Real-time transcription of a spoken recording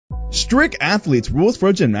Strict athletes rules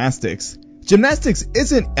for gymnastics. Gymnastics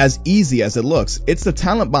isn't as easy as it looks. It's the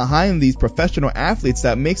talent behind these professional athletes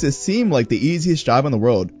that makes it seem like the easiest job in the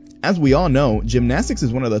world. As we all know, gymnastics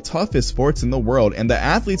is one of the toughest sports in the world, and the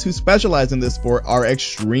athletes who specialize in this sport are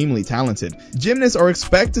extremely talented. Gymnasts are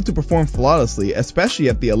expected to perform flawlessly, especially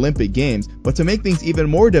at the Olympic Games, but to make things even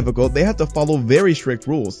more difficult, they have to follow very strict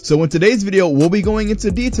rules. So in today's video, we'll be going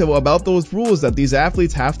into detail about those rules that these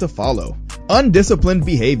athletes have to follow. Undisciplined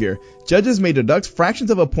behavior. Judges may deduct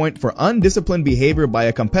fractions of a point for undisciplined behavior by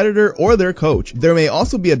a competitor or their coach. There may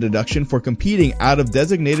also be a deduction for competing out of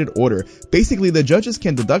designated order. Basically, the judges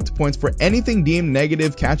can deduct points for anything deemed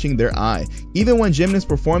negative catching their eye. Even when gymnasts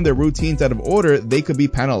perform their routines out of order, they could be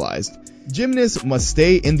penalized. Gymnasts must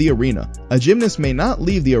stay in the arena. A gymnast may not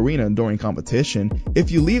leave the arena during competition.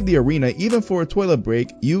 If you leave the arena even for a toilet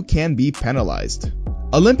break, you can be penalized.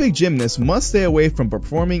 Olympic gymnasts must stay away from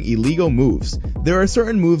performing illegal moves. There are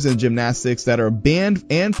certain moves in gymnastics that are banned,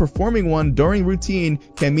 and performing one during routine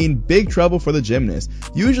can mean big trouble for the gymnast,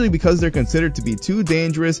 usually because they're considered to be too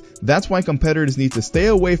dangerous. That's why competitors need to stay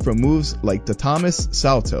away from moves like the Thomas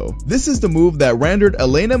Salto. This is the move that rendered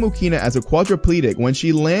Elena Mukina as a quadriplegic when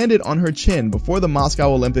she landed on her chin before the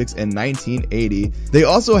Moscow Olympics in 1980. They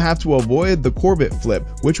also have to avoid the Corbett flip,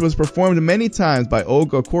 which was performed many times by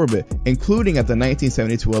Olga Corbett, including at the 1972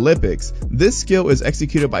 Olympics. This skill is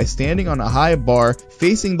executed by standing on a high bar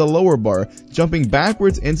facing the lower bar, jumping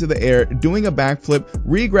backwards into the air, doing a backflip,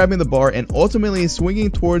 re-grabbing the bar, and ultimately swinging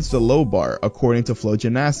towards the low bar, according to flow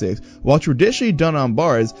gymnastics. While traditionally done on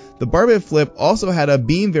bars, the barbell flip also had a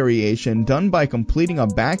beam variation done by completing a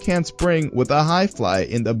backhand spring with a high fly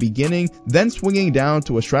in the beginning, then swinging down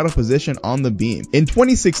to a straddle position on the beam. In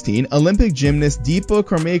 2016, Olympic gymnast Deepa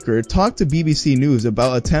Karmakar talked to BBC News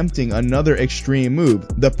about attempting another extreme move,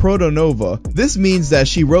 the Protonova. This means that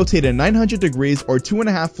she rotated 900 degrees or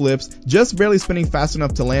 2.5 flips, just barely spinning fast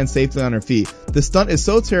enough to land safely on her feet. The stunt is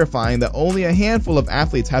so terrifying that only a handful of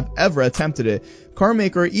athletes have ever attempted it.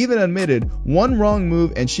 Karmakar even admitted one wrong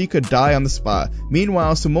move and she could die on the spot.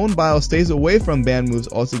 Meanwhile, Simone Biles stays away from banned moves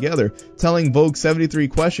altogether, telling Vogue 73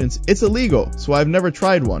 Questions, "It's illegal, so I've never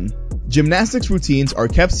tried one." Gymnastics routines are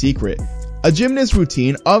kept secret. A gymnast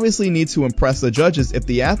routine obviously needs to impress the judges if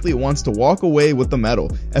the athlete wants to walk away with the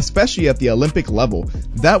medal, especially at the Olympic level.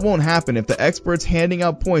 That won't happen if the experts handing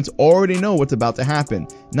out points already know what's about to happen.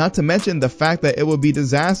 Not to mention the fact that it would be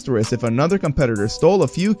disastrous if another competitor stole a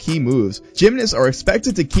few key moves. Gymnasts are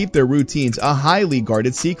expected to keep their routines a highly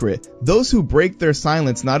guarded secret. Those who break their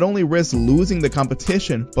silence not only risk losing the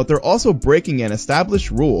competition, but they're also breaking an established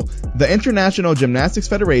rule. The International Gymnastics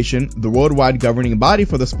Federation, the worldwide governing body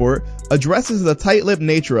for the sport, addresses the tight-lipped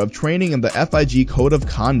nature of training in the FIG Code of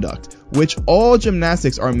Conduct, which all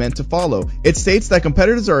gymnastics are meant to follow. It states that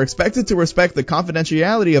competitors are expected to respect the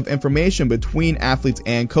confidentiality of information between athletes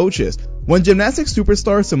and coaches. When gymnastics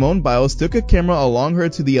superstar Simone Biles took a camera along her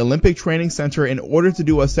to the Olympic Training Center in order to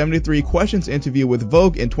do a 73 Questions interview with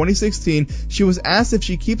Vogue in 2016, she was asked if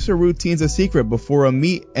she keeps her routines a secret before a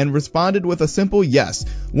meet and responded with a simple yes.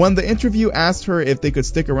 When the interview asked her if they could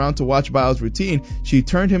stick around to watch Biles' routine, she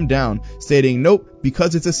turned him down, stating nope,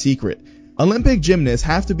 because it's a secret. Olympic gymnasts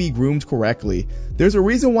have to be groomed correctly. There's a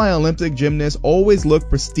reason why Olympic gymnasts always look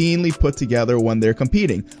pristinely put together when they're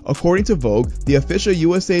competing. According to Vogue, the official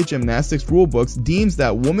USA Gymnastics rulebooks deems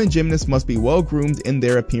that women gymnasts must be well groomed in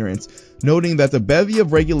their appearance, noting that the bevy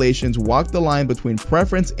of regulations walk the line between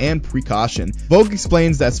preference and precaution. Vogue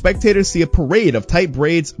explains that spectators see a parade of tight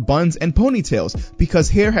braids, buns, and ponytails because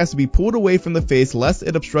hair has to be pulled away from the face lest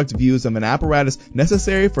it obstruct views of an apparatus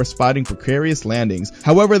necessary for spotting precarious landings.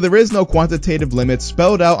 However, there is no quantitative limit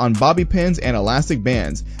spelled out on bobby pins and elastic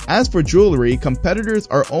bands. As for jewelry, competitors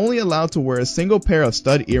are only allowed to wear a single pair of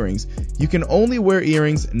stud earrings. You can only wear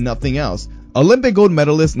earrings, nothing else. Olympic gold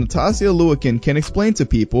medalist Natasha Lewinsky can explain to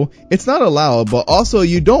people, it's not allowed, but also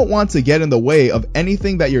you don't want to get in the way of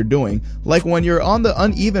anything that you're doing. Like when you're on the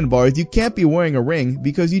uneven bars, you can't be wearing a ring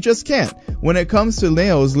because you just can't. When it comes to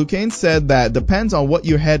nails, Lewinsky said that depends on what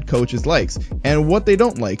your head coaches likes and what they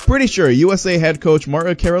don't like. Pretty sure USA head coach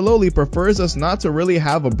Marta Carololi prefers us not to really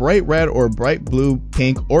have a bright red or bright blue,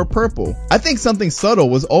 pink, or purple. I think something subtle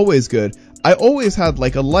was always good. I always had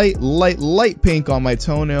like a light pink on my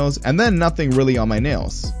toenails and then nothing really on my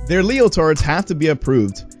nails. Their leotards have to be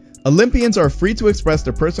approved. Olympians are free to express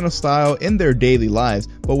their personal style in their daily lives,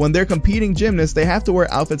 but when they're competing gymnasts, they have to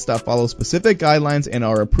wear outfits that follow specific guidelines and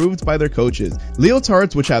are approved by their coaches.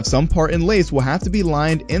 Leotards, which have some part in lace, will have to be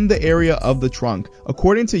lined in the area of the trunk,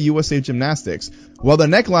 according to USA Gymnastics, while the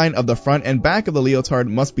neckline of the front and back of the leotard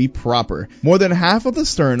must be proper. More than half of the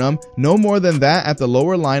sternum, no more than that at the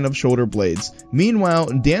lower line of shoulder blades. Meanwhile,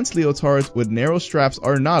 dance leotards with narrow straps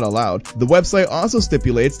are not allowed. The website also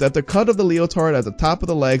stipulates that the cut of the leotard at the top of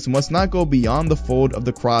the legs must not go beyond the fold of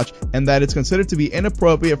the crotch, and that it's considered to be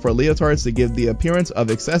inappropriate for leotards to give the appearance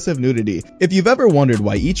of excessive nudity. If you've ever wondered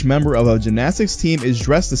why each member of a gymnastics team is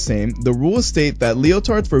dressed the same, the rules state that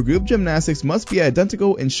leotards for group gymnastics must be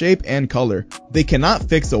identical in shape and color. They cannot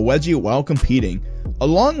fix a wedgie while competing.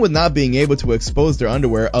 Along with not being able to expose their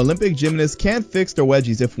underwear, Olympic gymnasts can't fix their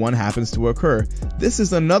wedgies if one happens to occur. This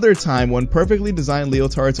is another time when perfectly designed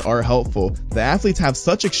leotards are helpful. The athletes have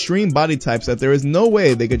such extreme body types that there is no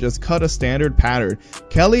way they could just cut a standard pattern.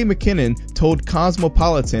 Kelly McKinnon told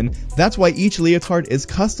Cosmopolitan that's why each leotard is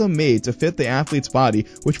custom made to fit the athlete's body,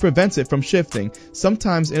 which prevents it from shifting,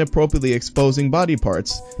 sometimes inappropriately exposing body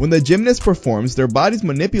parts. When the gymnast performs, their body's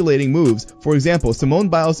manipulating moves. For example, Simone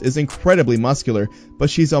Biles is incredibly muscular, but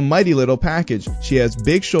she's a mighty little package. She has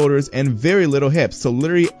big shoulders and very little hips, so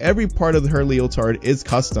literally every part of her leotard is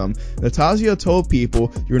custom. Natasha told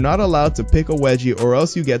people, "You're not allowed to pick a wedgie or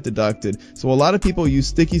else you get deducted." So a lot of people use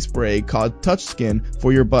sticky spray called touch skin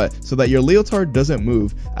for your butt so that your leotard doesn't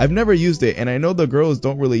move. I've never used it and I know the girls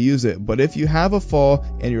don't really use it, but if you have a fall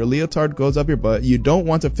and your leotard goes up your butt, you don't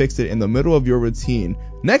want to fix it in the middle of your routine.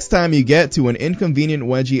 Next time you get to an inconvenient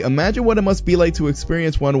wedgie, imagine what it must be like to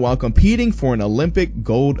experience one while competing for an Olympic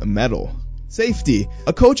gold medal. Safety.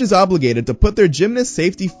 A coach is obligated to put their gymnast's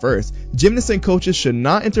safety first. Gymnasts and coaches should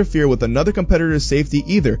not interfere with another competitor's safety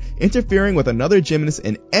either. Interfering with another gymnast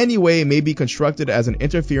in any way may be construed as an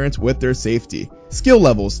interference with their safety. Skill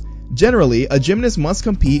levels. Generally, a gymnast must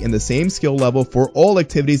compete in the same skill level for all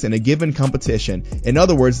activities in a given competition. In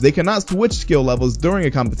other words, they cannot switch skill levels during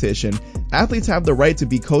a competition. Athletes have the right to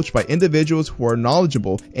be coached by individuals who are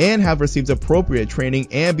knowledgeable and have received appropriate training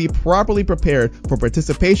and be properly prepared for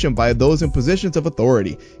participation by those in positions of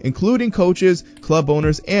authority, including coaches, club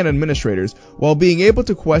owners, and administrators, while being able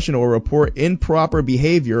to question or report improper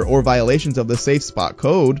behavior or violations of the Safe Spot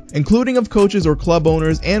Code, including of coaches or club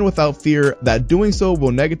owners, and without fear that doing so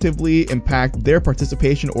will negatively impact their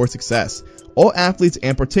participation or success. All athletes,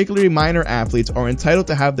 and particularly minor athletes, are entitled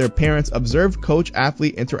to have their parents observe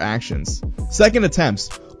coach-athlete interactions. Second attempts.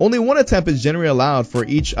 Only one attempt is generally allowed for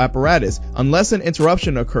each apparatus, unless an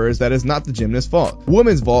interruption occurs that is not the gymnast's fault.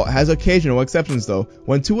 Women's vault has occasional exceptions though.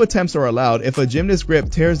 When 2 attempts are allowed, if a gymnast's grip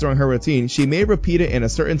tears during her routine, she may repeat it in a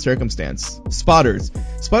certain circumstance. Spotters.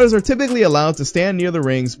 Spotters are typically allowed to stand near the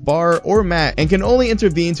rings, bar, or mat and can only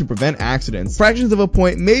intervene to prevent accidents. Fractions of a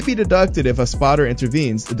point may be deducted if a spotter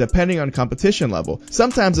intervenes, depending on competition level.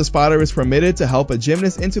 Sometimes a spotter is permitted to help a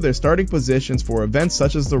gymnast into their starting positions for events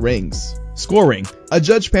such as the rings. Scoring. A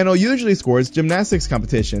judge panel usually scores gymnastics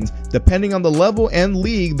competitions. Depending on the level and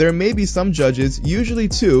league, there may be some judges, usually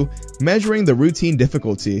 2, measuring the routine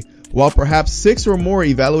difficulty, while perhaps 6 or more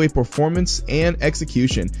evaluate performance and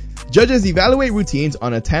execution. Judges evaluate routines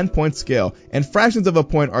on a 10-point scale, and fractions of a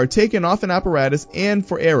point are taken off an apparatus and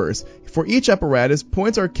for errors. For each apparatus,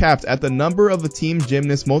 points are capped at the number of the team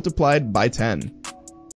gymnasts multiplied by 10.